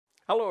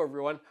Hello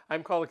everyone,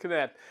 I'm Colin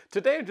Canet.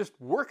 Today I'm just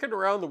working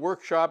around the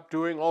workshop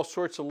doing all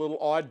sorts of little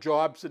odd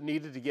jobs that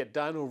needed to get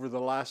done over the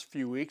last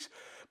few weeks.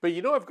 But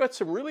you know, I've got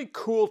some really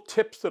cool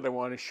tips that I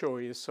want to show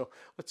you, so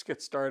let's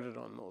get started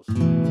on those.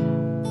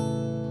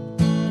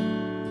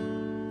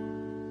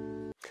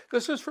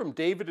 This is from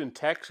David in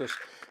Texas,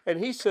 and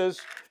he says,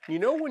 you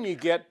know when you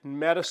get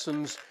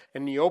medicines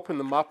and you open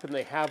them up and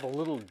they have a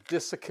little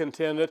desiccant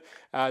in it,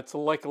 it's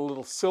like a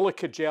little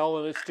silica gel,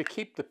 and it's to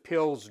keep the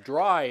pills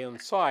dry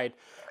inside.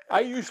 I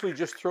usually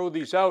just throw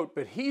these out,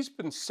 but he's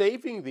been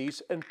saving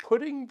these and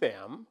putting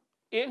them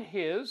in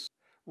his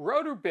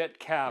router bit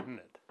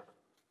cabinet.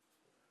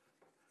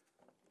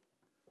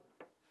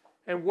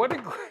 And what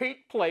a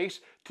great place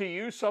to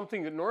use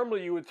something that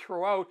normally you would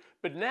throw out,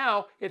 but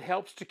now it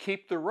helps to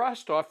keep the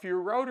rust off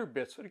your router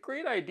bits. What a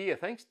great idea.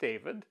 Thanks,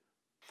 David.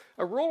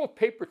 A roll of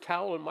paper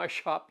towel in my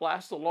shop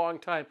lasts a long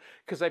time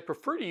because I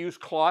prefer to use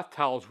cloth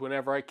towels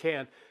whenever I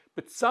can.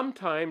 But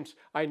sometimes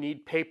I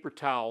need paper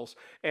towels,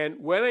 and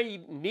when I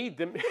need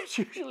them, it's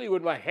usually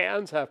when my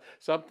hands have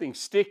something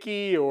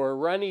sticky or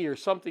runny or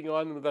something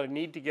on them that I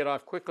need to get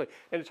off quickly.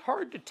 And it's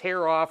hard to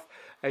tear off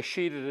a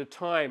sheet at a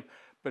time.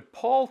 But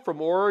Paul from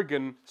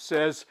Oregon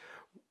says,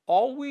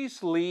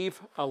 always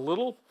leave a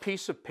little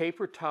piece of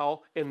paper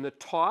towel in the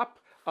top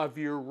of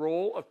your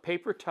roll of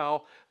paper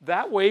towel.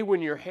 That way,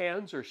 when your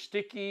hands are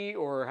sticky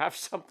or have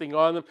something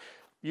on them,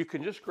 you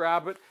can just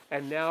grab it,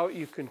 and now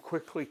you can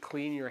quickly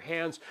clean your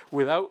hands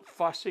without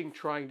fussing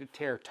trying to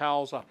tear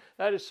towels off.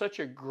 That is such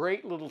a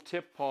great little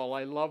tip, Paul.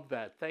 I love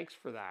that. Thanks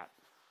for that.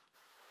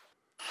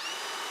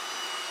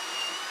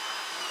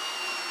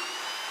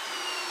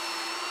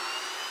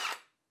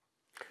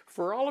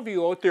 For all of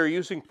you out there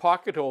using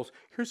pocket holes,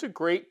 here's a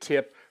great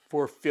tip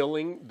for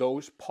filling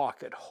those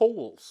pocket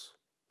holes.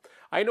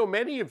 I know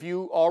many of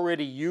you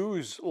already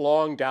use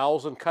long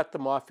dowels and cut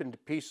them off into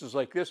pieces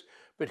like this,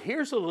 but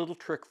here's a little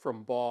trick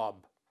from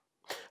Bob.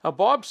 Now,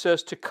 Bob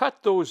says to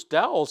cut those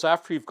dowels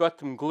after you've got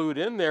them glued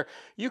in there,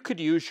 you could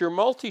use your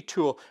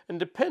multi-tool. And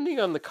depending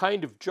on the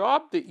kind of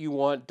job that you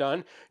want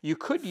done, you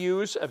could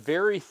use a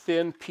very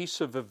thin piece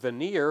of a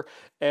veneer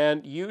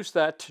and use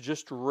that to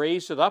just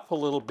raise it up a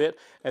little bit,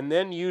 and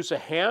then use a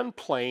hand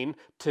plane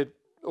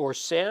or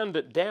sand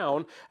it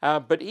down.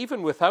 But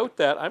even without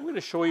that, I'm going to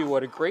show you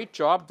what a great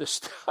job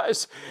this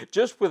does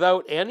just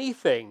without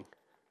anything.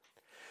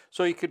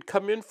 So you could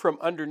come in from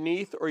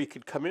underneath, or you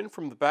could come in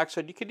from the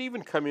backside. You could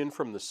even come in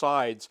from the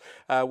sides,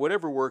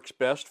 whatever works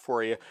best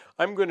for you.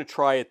 I'm going to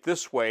try it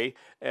this way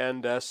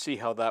and see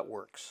how that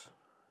works.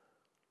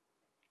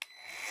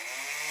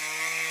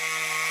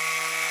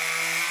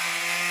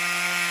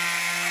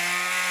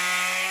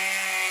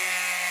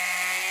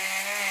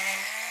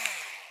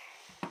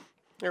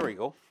 There we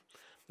go. A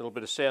little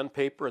bit of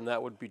sandpaper, and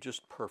that would be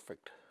just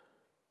perfect.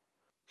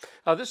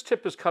 Now, this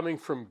tip is coming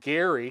from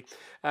Gary,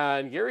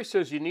 and Gary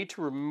says you need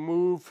to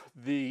remove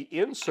the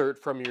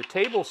insert from your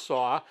table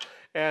saw.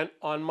 And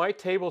on my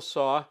table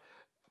saw,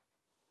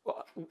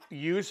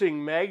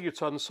 using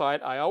magnets on the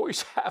side, I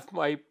always have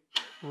my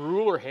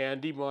ruler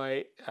handy,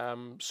 my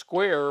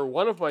square,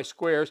 one of my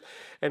squares.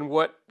 And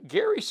what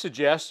Gary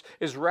suggests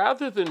is,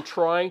 rather than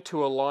trying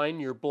to align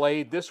your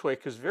blade this way,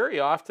 because very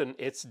often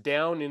it's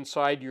down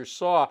inside your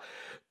saw,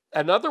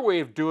 another way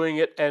of doing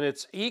it, and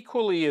it's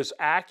equally as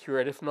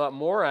accurate, if not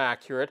more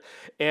accurate,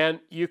 and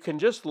you can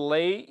just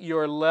lay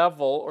your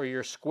level or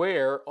your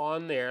square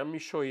on there. Let me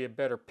show you a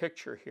better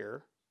picture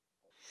here.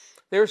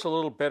 There's a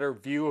little better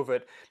view of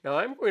it. Now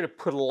I'm going to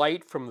put a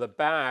light from the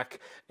back,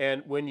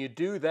 and when you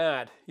do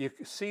that, you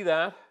see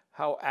that?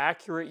 How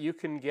accurate you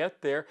can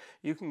get there.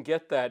 You can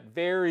get that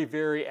very,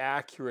 very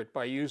accurate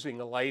by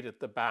using a light at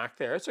the back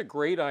there. It's a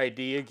great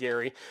idea,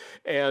 Gary.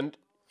 And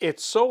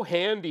it's so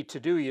handy to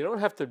do. You don't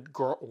have to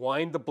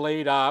wind the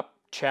blade up,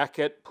 check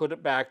it, put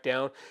it back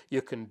down.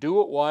 You can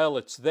do it while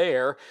it's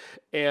there.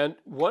 And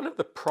one of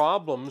the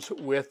problems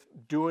with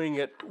doing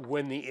it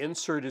when the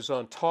insert is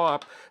on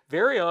top,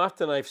 very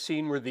often I've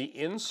seen where the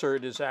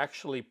insert is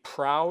actually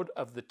proud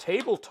of the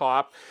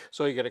tabletop.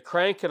 So you got to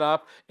crank it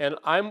up, and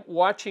I'm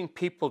watching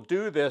people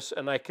do this,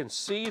 and I can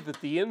see that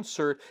the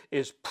insert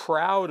is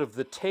proud of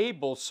the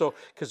table. So,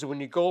 because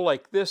when you go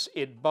like this,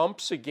 it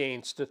bumps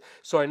against it.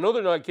 So I know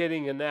they're not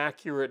getting an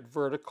accurate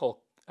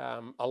vertical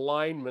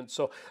alignment.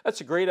 So that's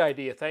a great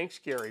idea. Thanks,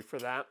 Gary, for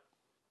that.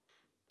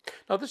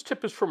 Now, this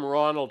tip is from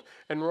Ronald,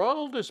 and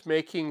Ronald is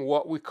making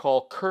what we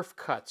call kerf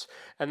cuts,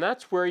 and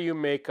that's where you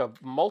make a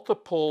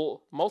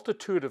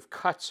multitude of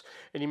cuts,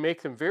 and you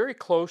make them very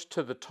close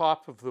to the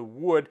top of the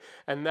wood,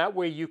 and that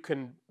way you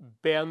can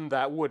bend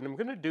that wood. And I'm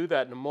going to do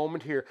that in a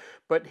moment here,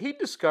 but he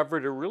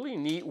discovered a really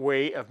neat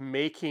way of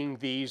making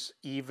these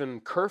even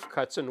kerf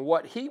cuts, and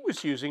what he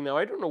was using, now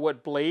I don't know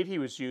what blade he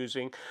was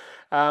using,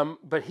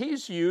 but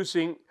he's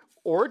using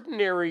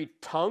ordinary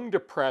tongue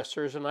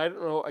depressors, and I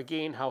don't know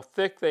again how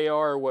thick they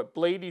are or what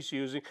blade he's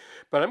using,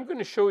 but I'm going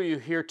to show you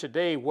here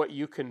today what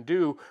you can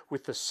do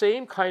with the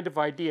same kind of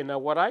idea. Now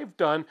what I've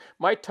done,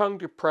 my tongue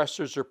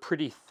depressors are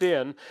pretty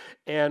thin,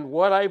 and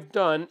what I've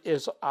done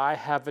is I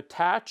have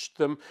attached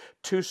them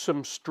to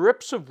some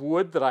strips of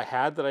wood that I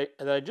had that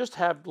I just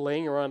have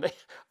laying around.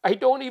 I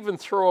don't even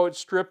throw out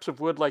strips of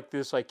wood like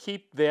this. I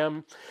keep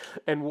them,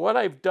 and what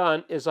I've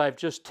done is I've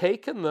just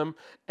taken them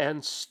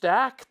and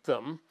stacked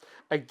them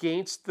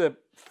against the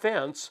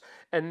fence,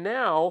 and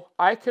now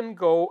I can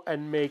go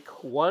and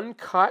make one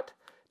cut,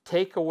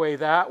 take away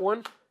that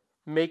one,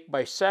 make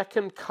my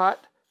second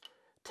cut,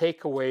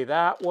 take away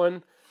that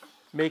one,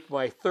 make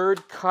my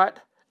third cut,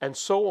 and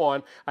so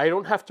on. I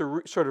don't have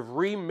to sort of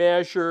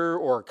remeasure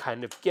or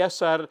kind of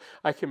guess at it.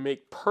 I can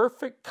make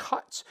perfect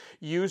cuts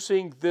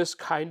using this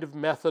kind of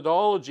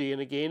methodology.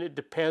 And again, it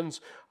depends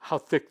how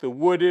thick the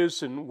wood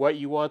is and what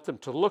you want them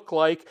to look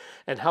like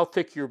and how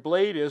thick your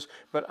blade is.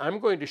 But I'm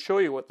going to show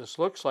you what this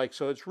looks like,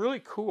 so it's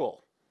really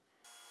cool.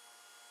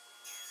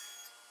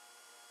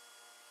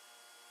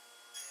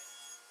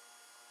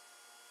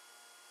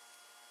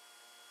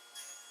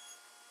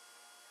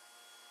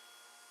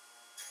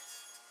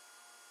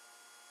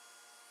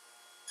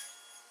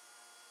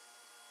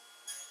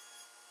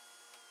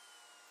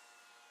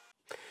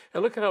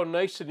 And look at how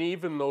nice and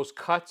even those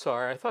cuts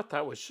are. I thought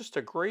that was just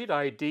a great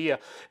idea.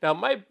 Now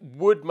my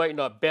wood might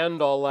not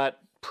bend all that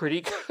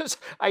pretty because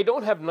I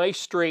don't have nice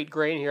straight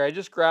grain here. I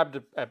just grabbed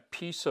a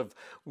piece of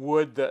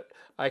wood that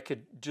I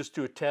could just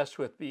do a test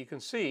with, but you can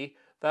see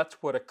that's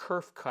what a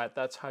kerf cut,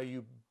 that's how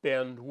you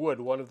bend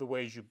wood, one of the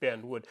ways you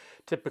bend wood.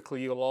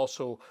 Typically you'll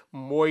also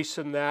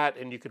moisten that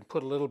and you can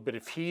put a little bit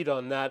of heat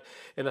on that,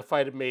 and if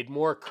I'd have made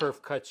more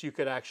kerf cuts you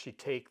could actually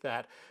take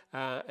that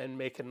and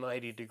make a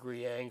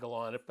 90-degree angle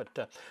on it.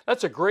 But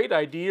that's a great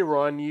idea,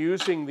 Ron,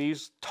 using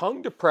these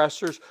tongue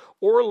depressors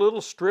or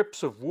little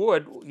strips of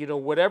wood, you know,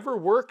 whatever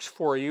works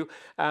for you,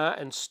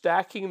 and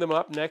stacking them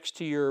up next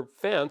to your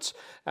fence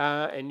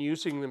and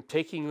using them,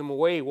 taking them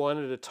away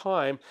one at a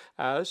time.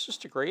 It's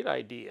just a great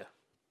idea.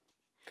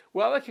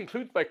 Well, that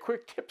concludes my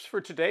quick tips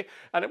for today,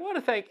 and I want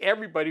to thank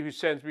everybody who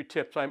sends me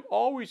tips. I'm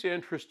always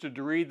interested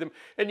to read them,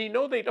 and you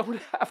know they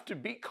don't have to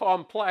be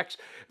complex.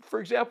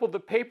 For example, the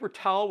paper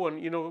towel one,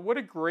 you know, what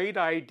a great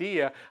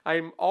idea.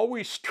 I'm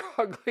always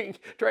struggling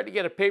trying to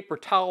get a paper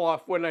towel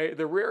off when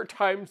the rare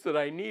times that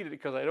I need it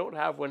because I don't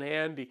have one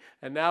handy,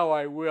 and now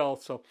I will.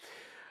 So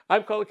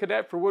I'm Colin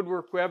Cadet for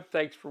WoodWorkWeb.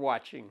 Thanks for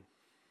watching.